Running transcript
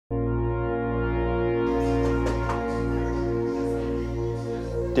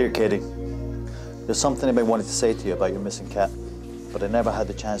Dear Katie, there's something I've been wanting to say to you about your missing cat, but I never had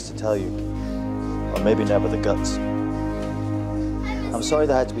the chance to tell you. Or maybe never the guts. I'm sorry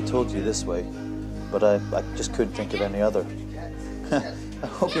that I had to be told to you this way, but I just couldn't think of any other. I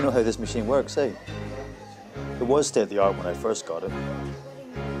hope you know how this machine works, eh? It was state-of-the-art when I first got it.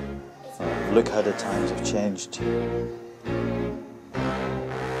 Look how the times have changed.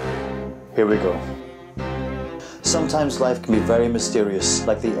 Here we go. Sometimes life can be very mysterious,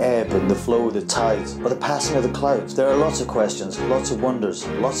 like the ebb and the flow of the tide, or the passing of the clouds. There are lots of questions, lots of wonders,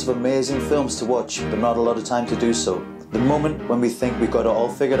 lots of amazing films to watch, but not a lot of time to do so. The moment when we think we've got it all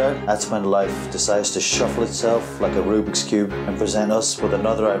figured out, that's when life decides to shuffle itself like a Rubik's Cube and present us with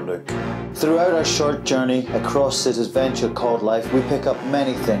another outlook. Throughout our short journey across this adventure called life, we pick up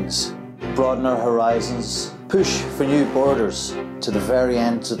many things. Broaden our horizons, push for new borders to the very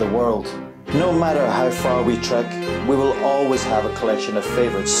ends of the world. No matter how far we trek, we will always have a collection of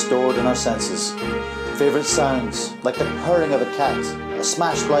favourites stored in our senses. Favourite sounds, like the purring of a cat, a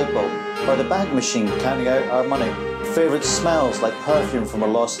smashed light bulb, or the bank machine counting out our money. Favourite smells, like perfume from a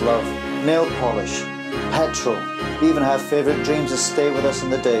lost love, nail polish, petrol. We even have favourite dreams that stay with us in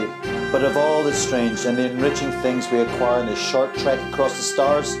the day. But of all the strange and the enriching things we acquire in this short trek across the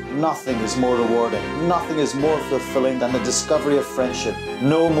stars, nothing is more rewarding, nothing is more fulfilling than the discovery of friendship.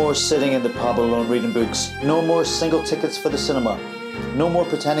 No more sitting in the pub alone reading books, no more single tickets for the cinema, no more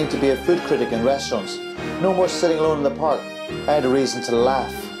pretending to be a food critic in restaurants, no more sitting alone in the park. I had a reason to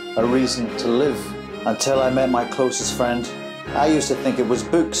laugh, a reason to live. Until I met my closest friend, I used to think it was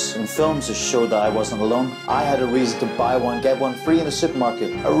books and films that showed that I wasn't alone. I had a reason to buy one, get one free in the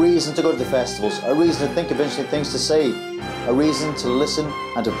supermarket, a reason to go to the festivals, a reason to think of interesting things to say, a reason to listen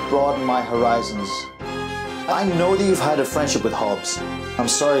and to broaden my horizons. I know that you've had a friendship with Hobbs. I'm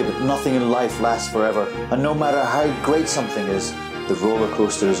sorry, but nothing in life lasts forever. And no matter how great something is, the roller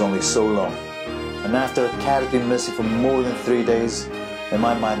coaster is only so long. And after a cat has been missing for more than 3 days, in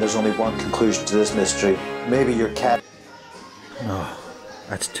my mind there's only one conclusion to this mystery. Maybe your cat... Oh,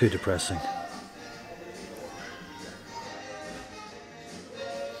 that's too depressing.